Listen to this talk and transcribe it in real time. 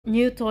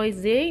New toys,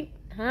 Zaid?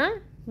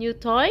 Huh? New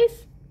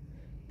toys?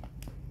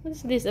 What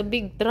is this? A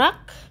big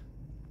truck?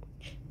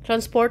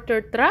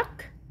 Transporter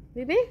truck?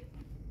 Baby?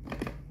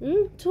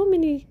 So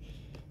many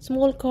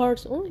small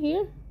cars. Oh,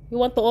 here. You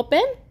want to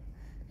open?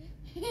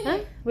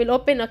 Huh? We'll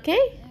open,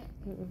 okay?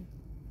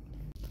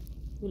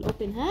 We'll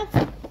open, huh?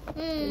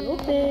 We'll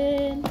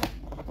open.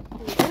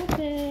 We'll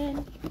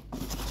open.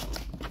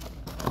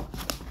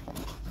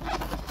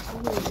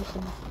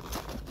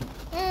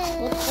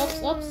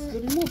 Oops.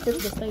 We'll remove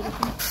first the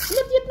styrofoam.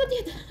 Not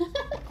yet.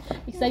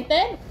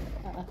 Excited?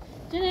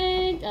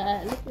 Look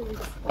at this.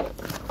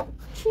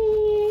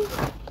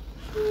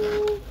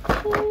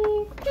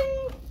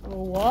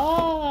 Oh,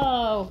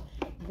 wow.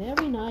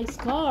 Very nice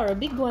car. A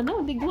big one,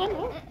 huh? Big one,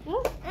 huh?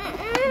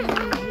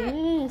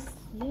 Yes.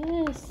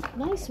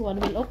 Nice one.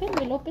 We'll open.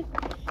 Okay.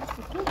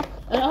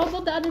 How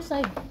about the other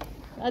side?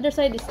 The other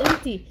side is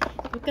empty.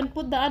 You can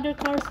put the other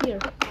cars here.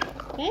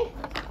 Okay?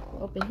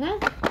 Open, huh?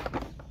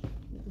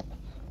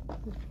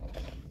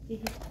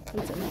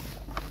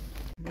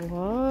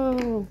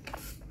 Wow.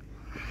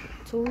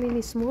 So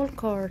many small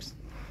cars.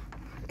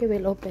 Okay,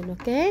 we'll open,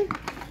 okay?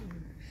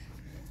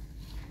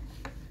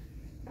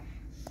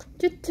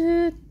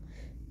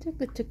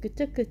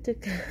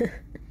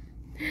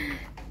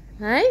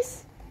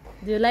 Nice?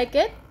 Do you like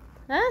it?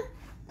 Huh?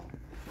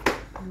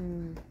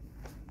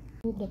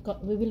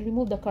 We will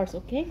remove the cars,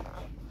 okay?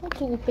 How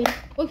to open?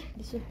 Oh,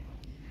 this one.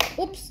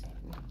 Oops.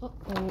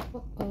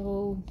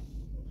 Uh-oh.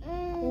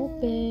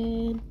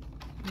 Open.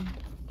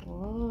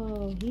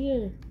 Wow,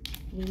 here.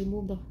 We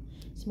remove the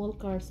small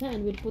cars, huh?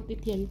 And we'll put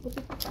it here. Put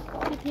it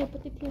here.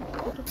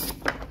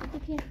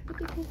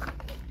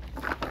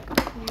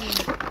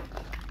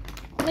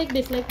 Like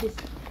this.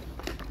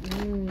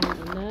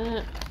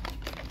 Anak.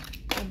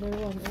 Other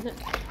one, anak.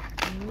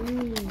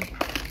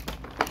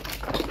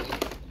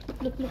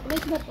 Look,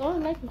 like that. Oh,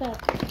 like that.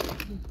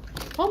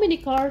 How many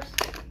cars?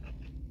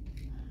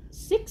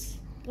 6?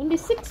 Only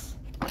 6?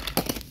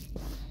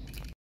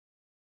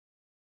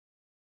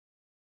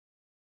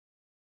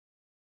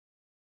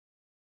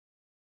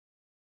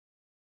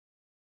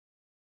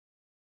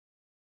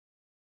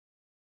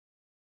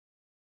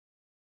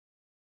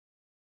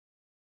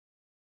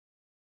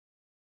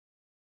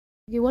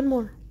 You one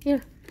more.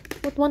 Here.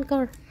 Put one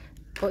car.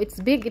 Oh, it's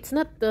big. It's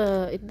not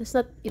it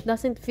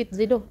doesn't fit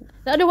Zido.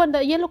 The other one,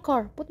 the yellow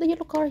car. Put the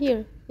yellow car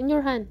here in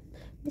your hand.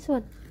 This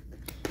one.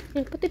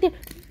 Here, put it here.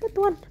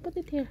 Put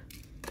it here.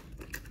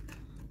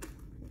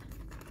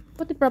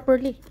 Put it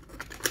properly.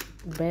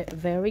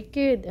 Very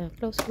good.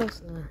 Close.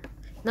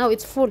 Now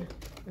it's full.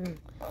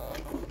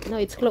 Now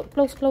it's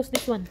close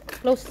this one.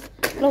 Close,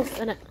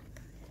 anak.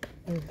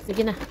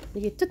 Sige na.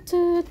 Sige. Tut.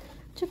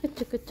 Chuk.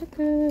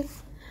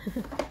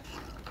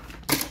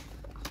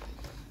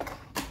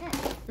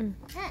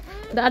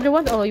 The other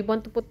one, you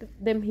want to put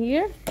them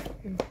here?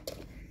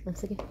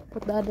 Sige,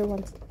 put the other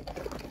ones.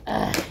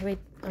 Wait.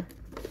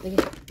 Sige.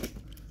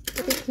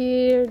 Put it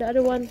here. The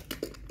other one.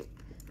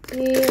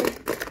 Here.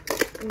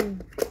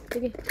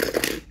 Sige.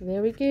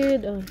 Very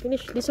good.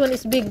 Finish. This one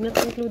is big, not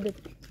included.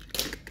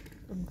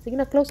 Sige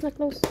na, close.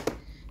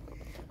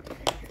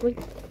 Wait.